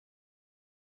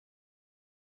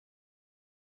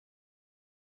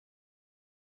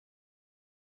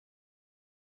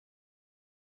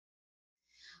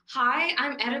Hi,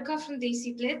 I'm Aerica from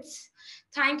DESIblitz.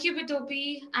 Thank you,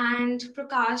 Bitopi and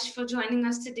Prakash, for joining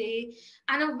us today,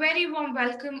 and a very warm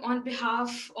welcome on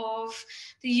behalf of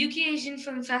the UK Asian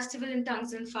Film Festival in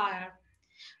Tongues and Fire.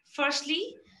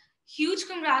 Firstly, huge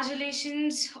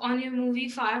congratulations on your movie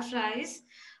Fireflies.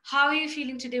 How are you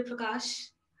feeling today, Prakash?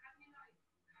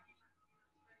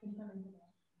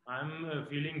 I'm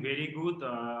feeling very good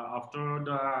after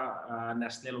the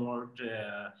national award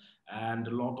and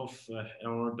a lot of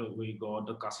award we got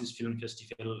the Cassis Film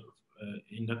Festival.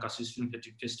 In the Cassis Film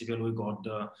Festival, we got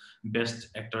the Best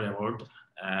Actor award,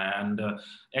 and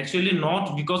actually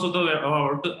not because of the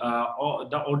award.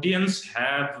 The audience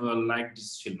have liked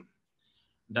this film.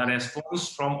 The response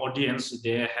from audience,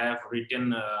 they have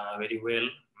written very well.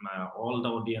 All the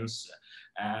audience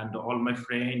and all my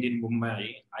friend in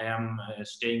Mumbai. I am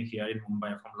staying here in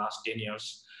Mumbai from last 10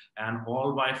 years, and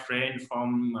all my friend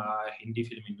from Hindi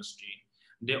film industry,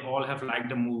 they all have liked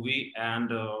the movie,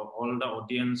 and all the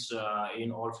audience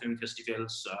in all film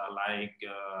festivals like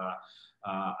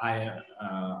I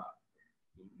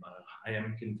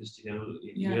am Film Festival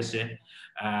in USA,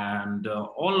 and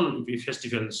all the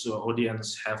festivals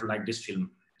audience have liked this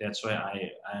film. That's why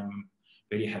I am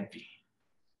very happy.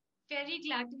 Very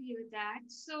glad to hear that.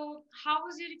 So, how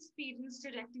was your experience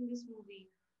directing this movie?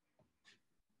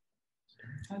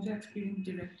 How's your experience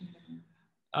directing the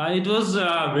movie? It was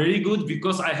very good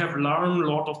because I have learned a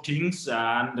lot of things,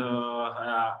 and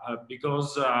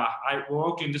because I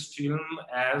worked in this film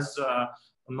as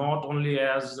not only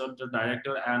as the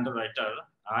director and the writer,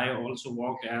 I also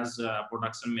worked as a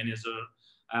production manager.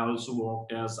 I also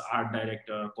worked as art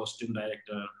director, costume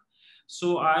director.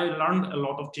 So I learned a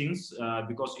lot of things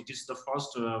because it is the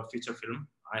first feature film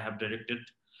I have directed,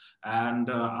 and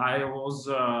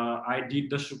I did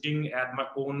the shooting at my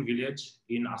own village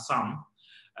in Assam,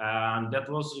 and it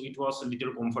was a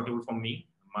little comfortable for me.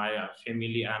 My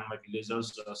family and my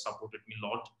villagers supported me a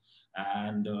lot,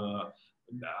 and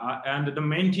and the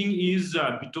main thing is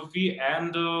Bitopi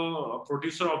and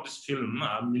producer of this film,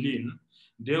 Milin.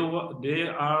 They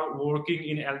are working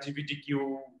in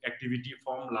LGBTQ activity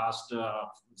from last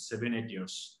 7 8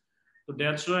 years. So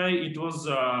that's why it was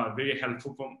very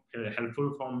helpful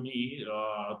for me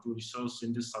to research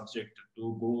in this subject,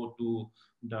 to go to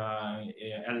the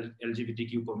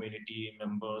LGBTQ community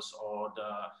members or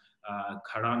the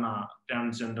Gharana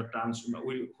transgender trans.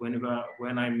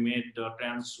 When I met the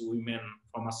trans women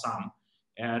from Assam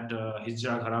at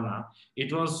Hijra Gharana,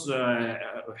 it was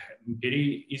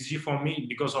very easy for me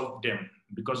because of them,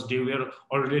 because they were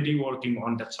already working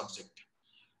on that subject,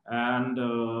 and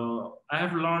I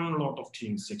have learned a lot of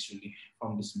things actually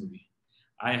from this movie.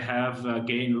 I have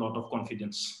gained a lot of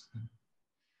confidence.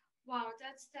 Wow,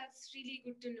 that's really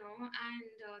good to know. And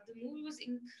the movie was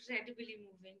incredibly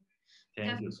moving.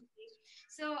 Thank you. Definitely.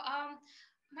 So,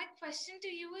 my question to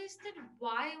you is that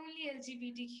why only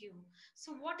LGBTQ?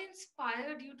 So, what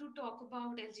inspired you to talk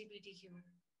about LGBTQ?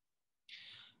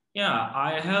 Yeah,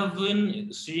 I have been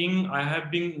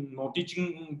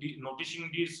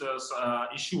noticing this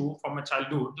issue from my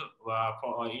childhood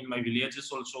in my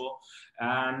villages also,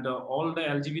 and all the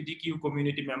LGBTQ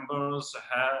community members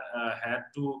had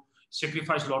to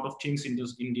sacrifice a lot of things in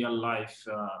their life.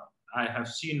 I have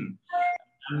seen,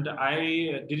 and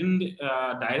I didn't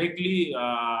directly.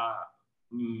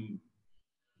 Mm,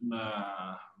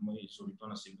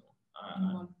 sorry,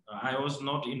 I was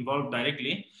not involved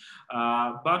directly,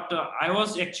 but I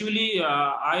was actually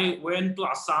I went to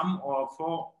Assam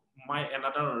for my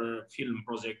another film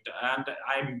project, and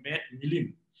I met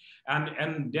Milin.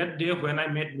 And that day when I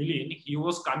met Milin, he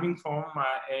was coming from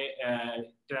a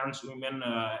trans woman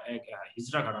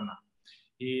Hijra Gharana.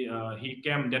 He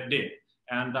came that day,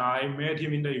 and I met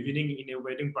him in the evening in a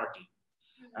wedding party,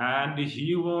 and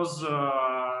he was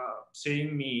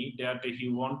saying me that he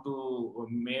want to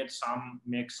make some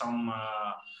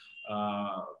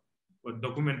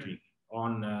documentary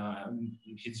on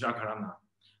Hijra Gharana.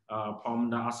 From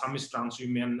the Assamese trans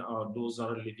women, those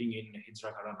are living in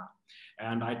Hijra Gharana.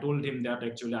 And I told him that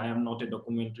actually I am not a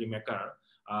documentary maker.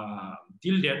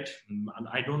 Till that,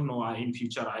 I don't know, in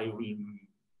future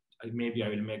maybe I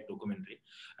will make documentary.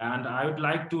 And I would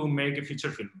like to make a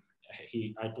feature film.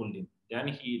 I told him. Then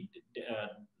he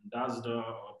does the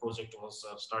project was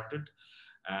started,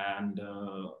 and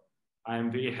I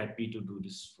am very happy to do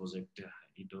this project.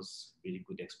 It was very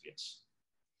good experience.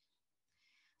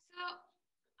 So,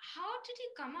 how did you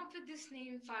come up with this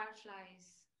name,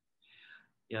 Fireflies?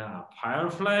 Yeah,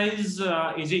 Fireflies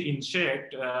is an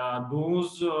insect.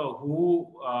 Those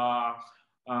who uh,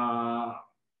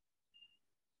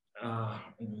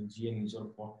 GN is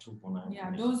part 2.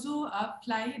 Yeah, those who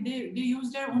fly, they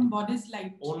use their own body's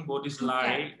light. Own body's to fly,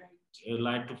 light, right?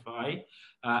 light to fly.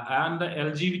 And the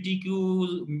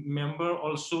LGBTQ member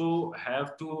also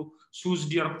have to choose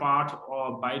their path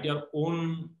or by their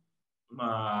own uh,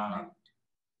 Right.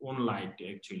 own light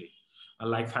actually.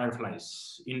 Like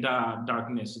fireflies in the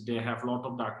darkness, they have a lot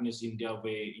of darkness in their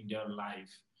way in their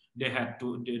life. They have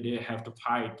to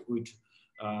fight with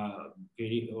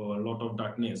very a lot of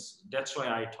darkness. That's why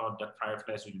I thought that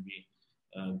fireflies will be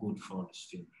good for this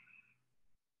film.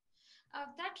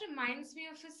 That reminds me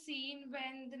of a scene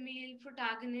when the male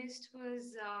protagonist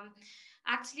was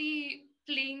actually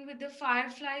playing with the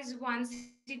fireflies once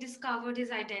he discovered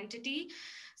his identity.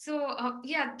 So,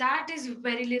 yeah, that is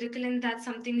very lyrical, and that's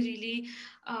something really,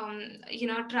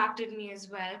 attracted me as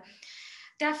well.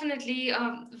 Definitely,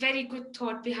 very good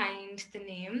thought behind the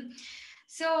name.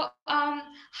 So,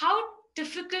 how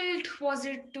difficult was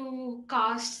it to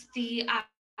cast the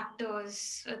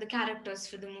actors, the characters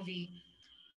for the movie?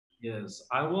 Yes,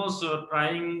 I was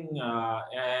trying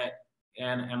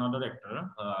another actor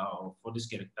for this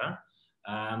character,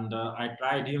 and I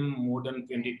tried him more than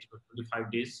 20 to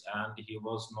 25 days, and he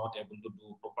was not able to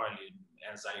do properly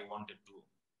as I wanted to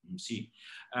see.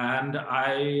 And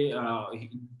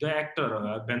the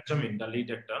actor Benjamin, the lead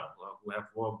actor who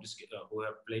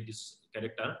have played this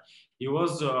character, he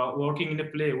was working in a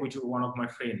play with one of my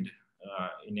friend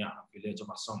in a village of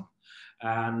Assam,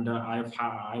 and I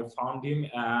found him,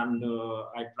 and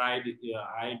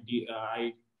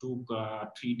I took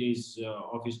 3 days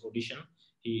of his audition.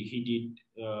 He did,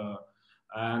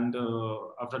 and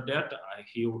after that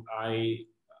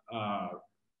uh,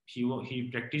 he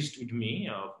practiced with me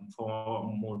for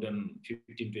more than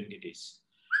 15-20 days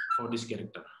for this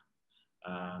character,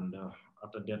 and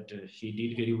after that he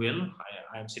did very well.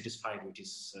 I am satisfied with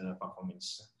his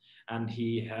performance, and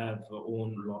he have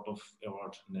won a lot of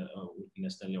award with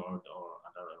national award or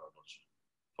other award also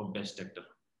for best actor.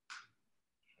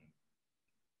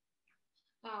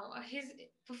 Wow, his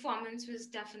performance was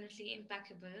definitely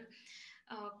impeccable.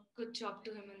 Good job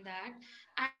to him in that.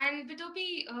 And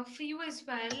Bitopi, for you as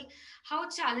well, how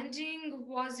challenging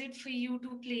was it for you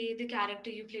to play the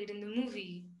character you played in the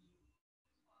movie?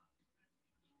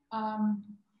 Um,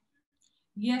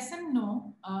 yes and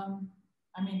no.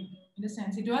 I mean, in a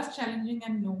sense, it was challenging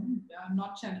and no,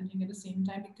 not challenging at the same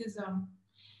time because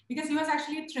he was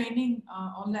actually training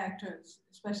all the actors,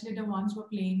 especially the ones who were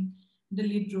playing the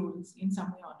lead roles in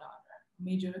some way or the other,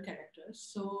 major characters.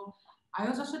 So I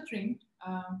was also trained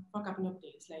for a couple of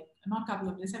days, like not couple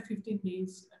of days, like 15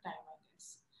 days time, I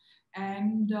guess.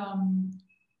 And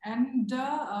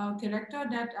the character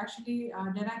that actually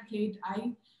that I played,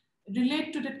 I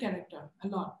relate to that character a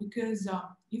lot because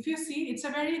if you see, it's a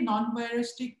very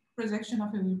non-voyeuristic projection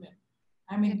of a woman.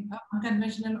 I Yeah. mean,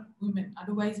 unconventional women.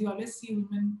 Otherwise, you always see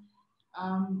women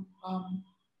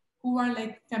who are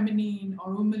like feminine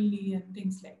or womanly and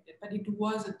things like that. But it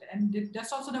wasn't, and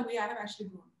that's also the way I have actually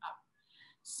grown up.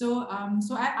 So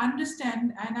I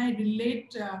understand and I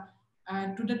relate to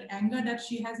that anger that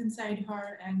she has inside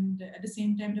her, and at the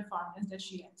same time the firmness that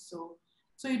she has. So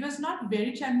it was not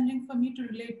very challenging for me to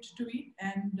relate to it,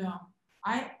 and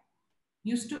I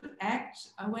used to act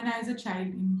when I was a child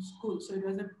in school. So it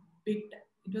was a big,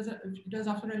 it was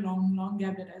after a long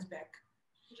gap that I was back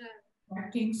Right.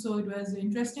 acting. So it was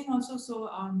interesting also. So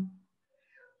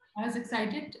I was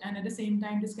excited, and at the same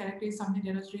time, this character is something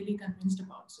that I was really convinced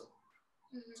about. So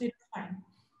Mhm. it was fine.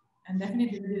 And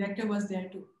definitely the director was there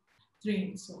to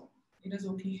train, so it was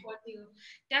okay. Got you.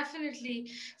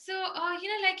 Definitely. So,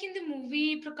 like in the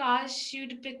movie, Prakash, you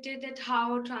depicted that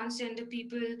how transgender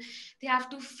people they have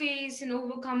to face and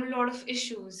overcome a lot of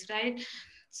issues, right?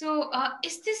 So,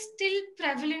 is this still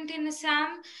prevalent in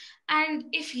Assam? And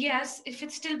if yes, if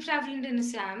it's still prevalent in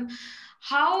Assam,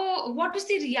 what was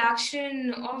the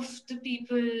reaction of the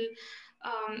people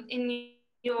in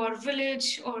your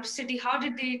village or city? How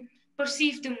did they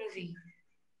perceive the movie?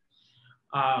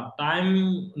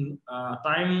 Time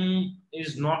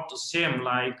is not the same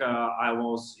like I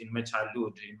was in my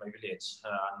childhood in my village.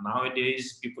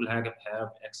 Nowadays, people have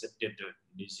accepted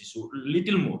this issue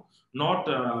little more, not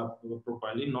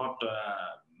properly, not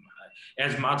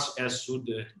as much as should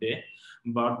they,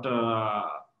 but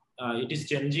it is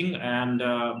changing. And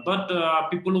but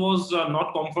people was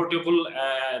not comfortable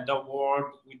the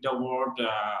word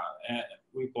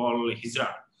we call hijra.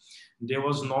 They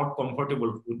was not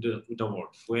comfortable with the word.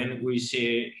 When we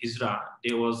say Hijra,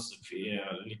 there was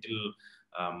little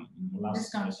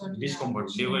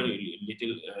discomfort. They were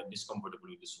little discomfortable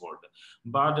with this word,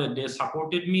 but they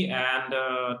supported me, and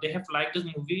they have liked this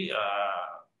movie.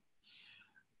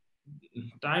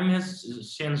 time has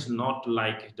changed, not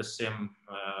like the same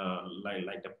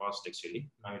like the past actually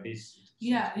nowadays.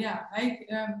 Yeah. Like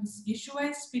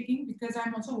issue-wise speaking, because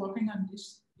I'm also working on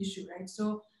this issue, right?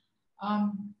 So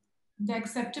the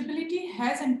acceptability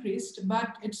has increased,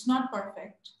 but it's not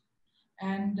perfect.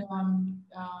 And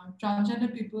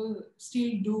transgender people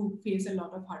still do face a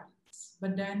lot of hurdles.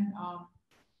 But then,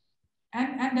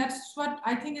 and that's what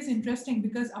I think is interesting,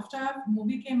 because after a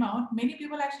movie came out, many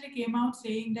people actually came out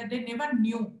saying that they never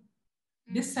knew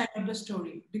this side of the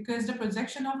story, because the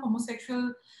projection of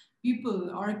homosexual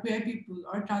people or queer people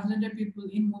or transgender people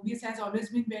in movies has always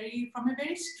been very from a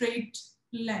very straight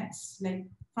lens, like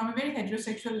from a very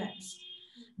heterosexual lens.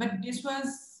 But this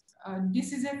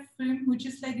is a film which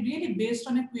is like really based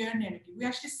on a queer narrative. We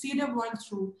actually see the world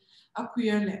through a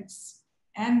queer lens,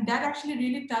 and that actually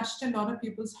really touched a lot of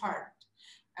people's heart.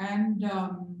 And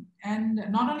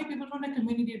not only people from the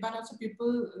community, but also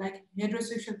people like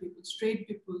heterosexual people, straight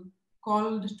people,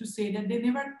 called to say that they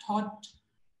never thought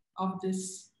of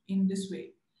this in this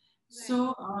way.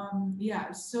 So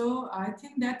yeah, so I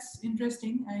think that's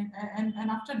interesting. And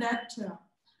after that,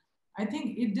 I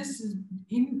think this is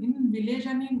in village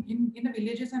and in the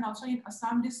villages and also in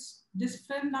Assam. This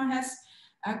film now has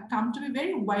come to be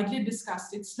very widely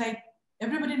discussed. It's like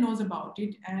everybody knows about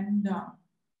it, and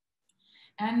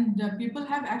people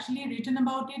have actually written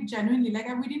about it genuinely. Like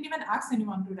we didn't even ask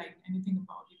anyone to write anything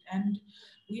about it, and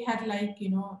we had like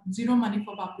zero money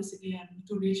for publicity and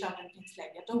to reach out and things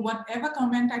like that. So whatever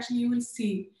comment actually you will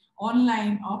see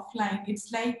online, offline,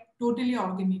 it's like totally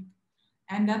organic,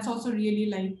 and that's also really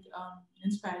like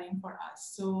inspiring for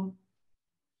us. So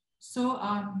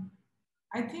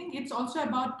I think it's also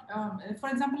about, for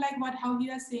example, like how he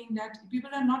was saying that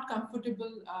people are not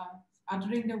comfortable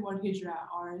uttering the word hijra,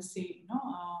 or say,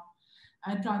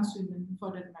 trans women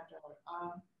for that matter,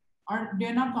 or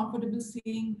they're not comfortable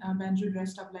seeing Banjo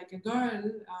dressed up like a girl.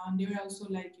 They were also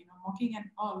like, mocking and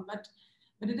all, but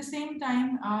at the same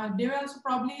time, they were also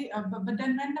probably, but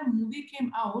then when the movie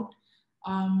came out,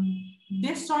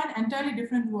 they saw an entirely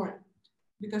different world,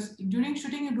 because during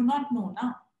shooting you do not know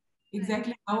now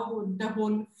exactly how the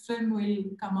whole film will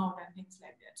come out and things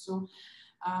like that. So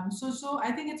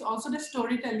I think it's also the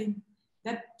storytelling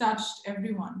that touched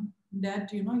everyone, that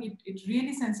it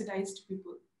really sensitized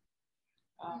people,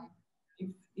 um,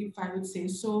 if I would say.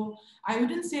 So I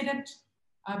wouldn't say that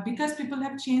because people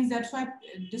have changed, that's why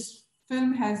this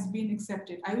film has been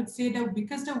accepted. I would say that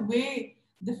because the way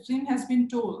the film has been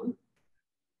told,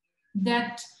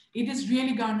 that it is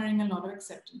really garnering a lot of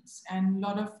acceptance and a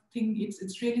lot of thing.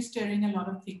 It's really stirring a lot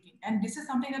of thinking, and this is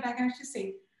something that I can actually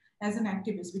say as an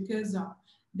activist, because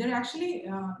there are actually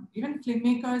even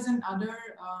filmmakers and other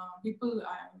people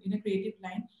in a creative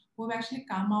line who have actually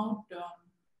come out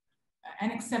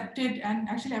and accepted and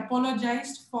actually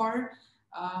apologized for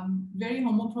very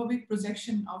homophobic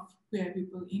projection of queer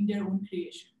people in their own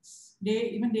creations.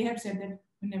 They have said that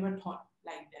we never thought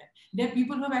like that. There are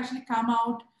people who have actually come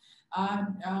out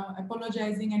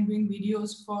apologizing and doing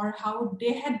videos for how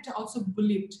they had also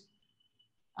bullied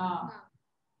uh,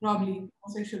 probably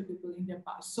homosexual people in their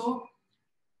past. So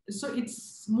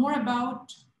it's more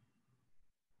about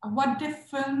what the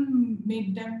film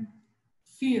made them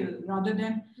feel, rather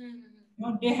than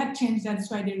they had changed,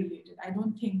 that's why they related. I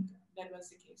don't think that was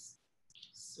the case.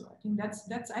 So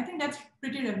I think that's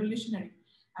pretty revolutionary.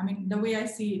 I mean, the way I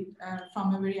see it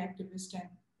from a very activist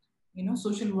and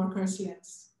social worker's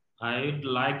lens. I'd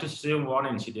like to say one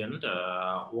incident.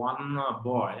 One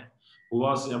boy who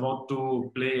was about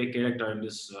to play a character in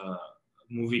this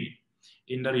movie.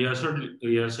 In the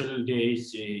rehearsal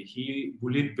days, he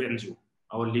bullied Benju,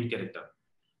 our lead character.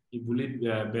 He bullied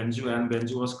Benju, and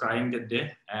Benju was crying that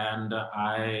day, and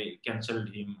I cancelled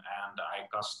him, and I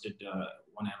casted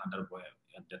one another boy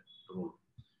at that role.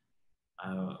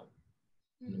 Uh,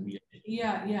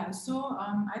 Yeah. So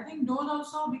I think those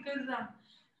also, because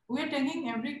we're taking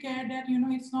every care that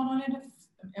it's not only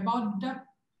about the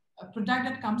product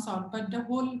that comes out, but the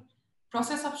whole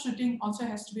process of shooting also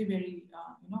has to be very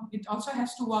it also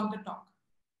has to walk the talk.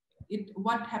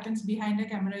 What happens behind the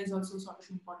camera is also sort of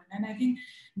important, and I think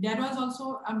that was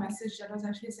also a message that was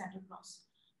actually sent across,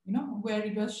 where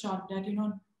it was shot, that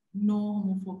no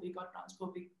homophobic or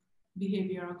transphobic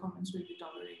behavior or comments will be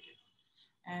tolerated.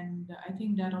 And I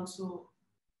think that also,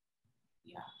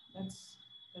 yeah, that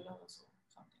also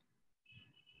something.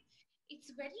 It's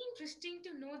very interesting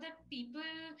to know that people,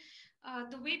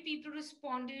 the way people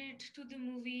responded to the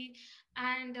movie,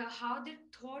 and how their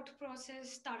thought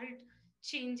process started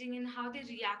changing, and how they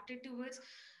reacted towards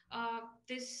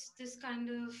this kind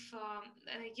of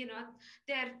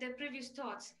their previous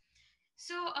thoughts.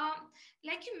 So,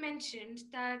 like you mentioned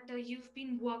that you've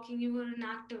been working, you were an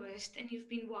activist and you've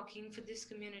been working for this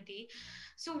community.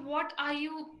 So, what are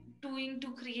you doing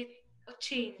to create a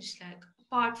change, like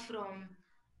apart from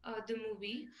the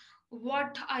movie?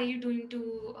 What are you doing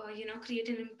to, create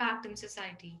an impact in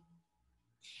society?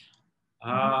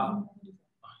 Uh,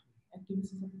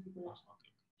 Activities of people.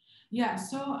 Yeah,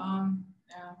 so uh,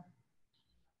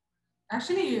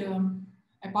 actually,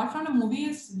 apart from the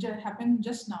movies, happened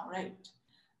just now, right?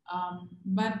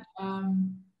 But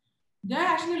there are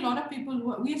actually a lot of people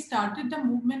who we started the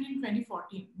movement in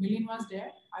 2014. Million was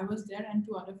there, I was there, and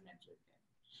two other friends were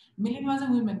there. Million was a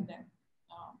woman then.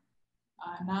 Um,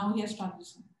 now he has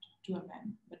transitioned to a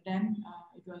man, but then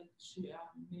it was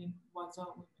Million was a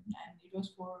woman, and it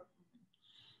was four women.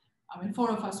 I mean, four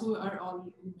of us who are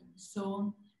all women.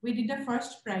 So we did the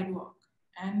first Pride walk,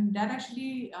 and that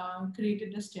actually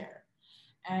created a stir.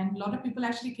 And a lot of people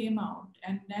actually came out.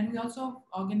 And then we also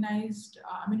organized,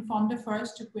 formed the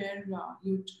first queer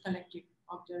youth collective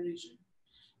of the region.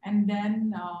 And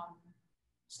then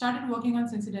started working on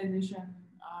sensitization.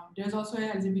 There's also a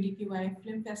LGBTQI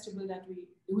film festival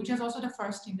which is also the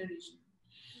first in the region,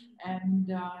 and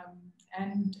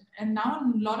now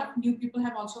a lot of new people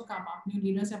have also come up. New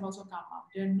leaders have also come up.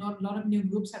 There are a lot of new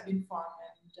groups have been formed,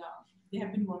 and they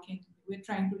have been working. We're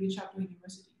trying to reach out to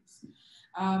universities.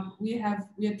 We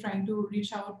are trying to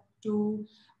reach out to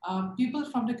people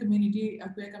from the community,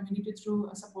 queer community, through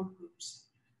support groups.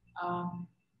 Um,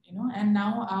 and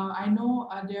now I know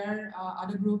there are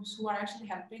other groups who are actually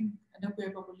helping the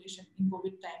queer population in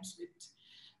COVID times with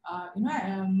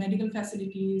medical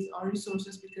facilities or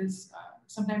resources, because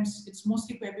sometimes it's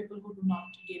mostly queer people who do not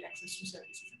get access to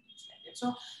services and things like that.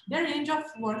 So there are a range of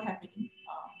work happening.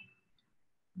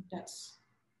 That's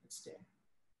it's there.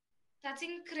 That's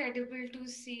incredible to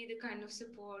see the kind of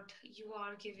support you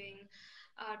are giving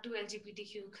to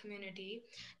LGBTQ community.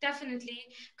 Definitely.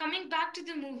 Coming back to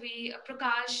the movie,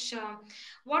 Prakash,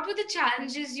 what were the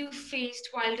challenges you faced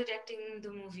while directing the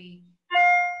movie?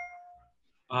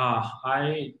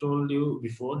 I told you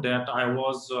before that I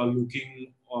was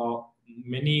looking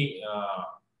many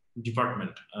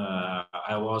department.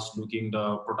 I was looking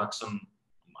the production.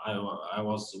 I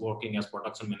was working as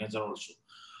production manager also,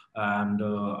 and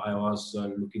I was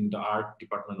looking the art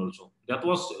department also. That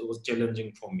was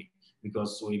challenging for me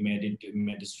because we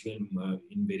made this film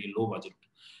in very low budget,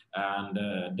 and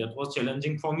that was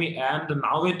challenging for me. And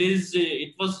nowadays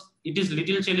it is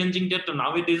little challenging that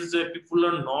nowadays people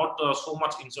are not so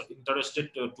much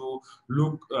interested to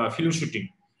look film shooting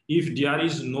if there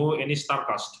is no any star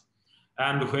cast,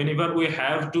 and whenever we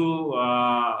have to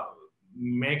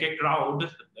make a crowd,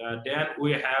 then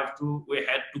we had to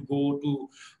go to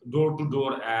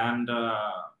door and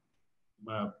uh,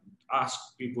 ask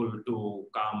people to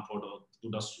come for to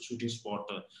the shooting spot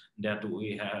that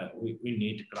we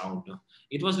need crowd.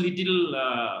 It was little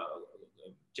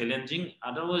challenging.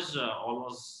 Otherwise, all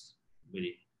was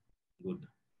very good,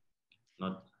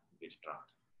 not very tough.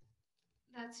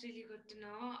 That's really good to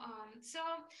know. So,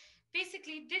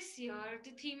 basically, this year,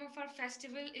 the theme of our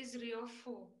festival is Ray of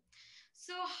Hope.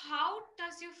 So, how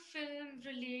does your film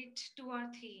relate to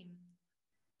our theme?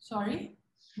 Sorry,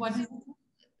 what So, is it?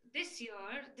 this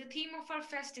year, the theme of our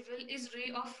festival is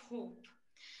Ray of Hope.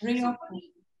 Ray So, of what do hope.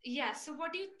 you, yeah, so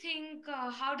what do you think?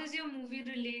 How does your movie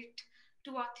relate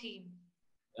to our theme?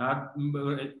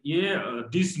 Yeah,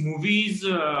 this movie is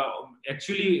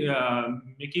actually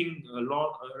making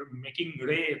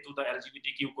ray to the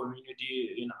LGBTQ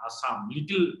community in Assam.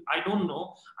 Little, I don't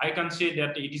know. I can say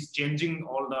that it is changing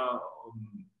all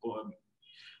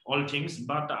things,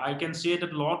 but I can say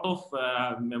that a lot of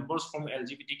members from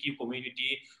LGBTQ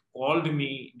community called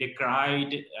me. They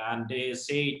cried and they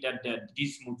say that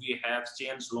this movie has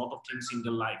changed a lot of things in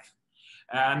their life,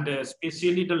 and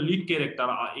especially the lead character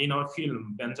in our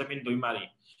film, Benjamin Doimari.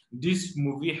 This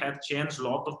movie had changed a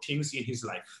lot of things in his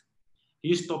life.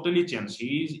 He's totally changed.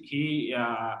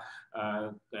 Uh,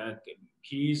 uh,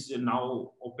 he's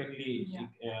now openly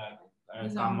Yeah,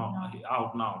 he's come out now.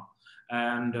 out now,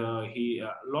 and he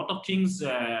a lot of things.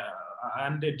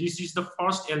 And this is the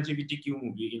first LGBTQ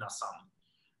movie in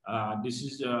Assam. This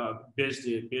is based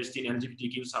in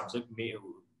LGBTQ subject.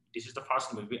 This is the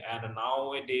first movie, and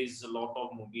nowadays a lot of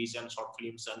movies and short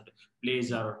films and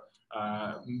plays are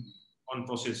uh, on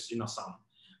process in Assam.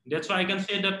 That's why I can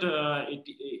say that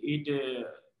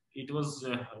it was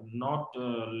not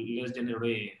less than a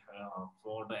ray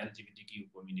for the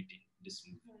LGBTQ community. This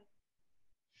movie.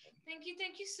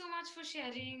 Thank you so much for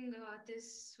sharing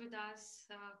this with us,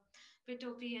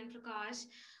 Bitopi and Prakash.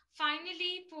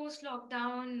 Finally, post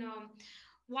lockdown,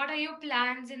 what are your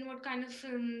plans and what kind of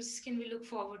films can we look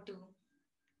forward to?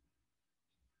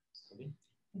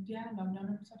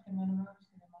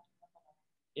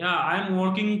 Yeah, I'm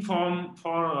working for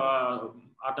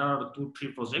other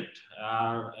 2-3 projects,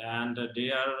 and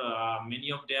they are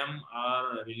many of them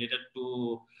are related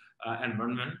to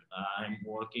environment. I'm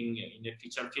working in a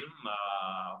feature film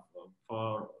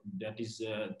for that is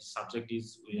subject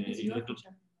is related to,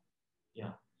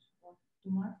 yeah.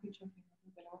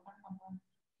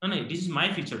 No, this is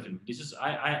my feature film. This is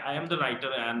I am the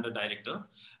writer and the director,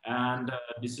 and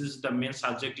this is the main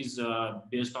subject is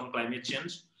based on climate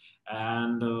change,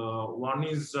 and one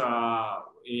is a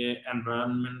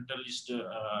environmentalist,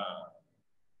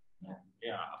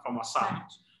 yeah, from Assam,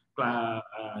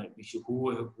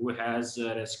 who has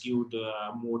rescued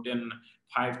more than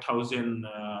 5,000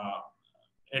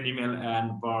 animal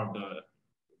and bird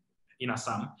in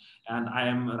Assam, and I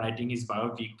am writing his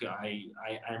biopic. I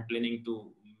am planning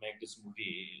to make this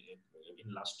movie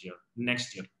in next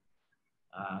year.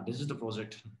 This is the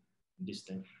project this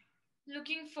time.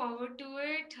 Looking forward to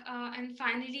it. And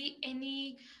finally,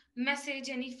 any message,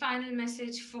 any final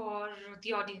message for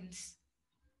the audience?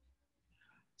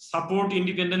 Support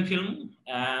independent film,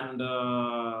 and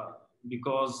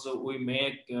because we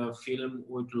make film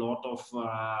with lot of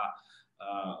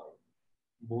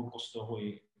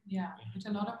yeah, it's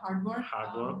a lot of hard work.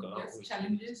 Yes,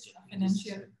 challenges,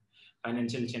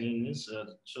 financial challenges.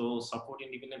 So support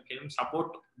independent film,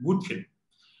 support good film.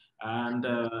 And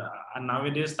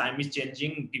nowadays time is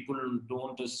changing. People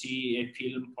don't see a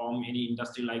film from any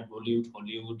industry like Bollywood,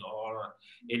 Hollywood, or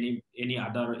any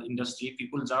other industry.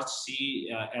 People just see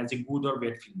as a good or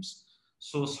bad films.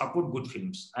 So support good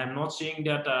films. I'm not saying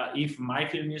that if my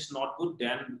film is not good,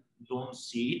 then don't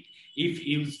see it. If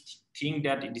you think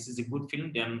that this is a good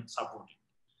film, then support it.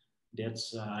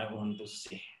 That's I want to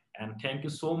say. And thank you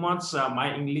so much.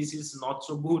 My English is not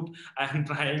so good. I'm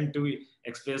trying to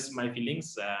express my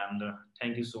feelings, and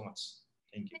thank you so much.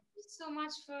 Thank you. Thank you so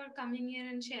much for coming here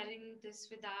and sharing this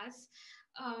with us.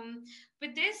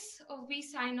 With this, we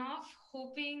sign off,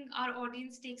 hoping our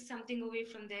audience takes something away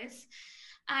from this.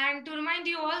 And to remind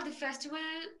you all, the festival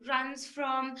runs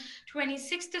from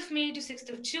 26th of May to 6th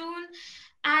of June,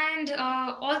 and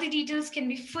all the details can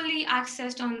be fully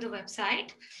accessed on the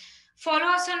website. Follow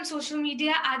us on social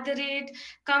media at the rate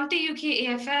Come to UK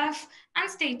AFF, and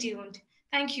stay tuned.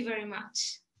 Thank you very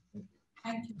much.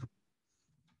 Thank you.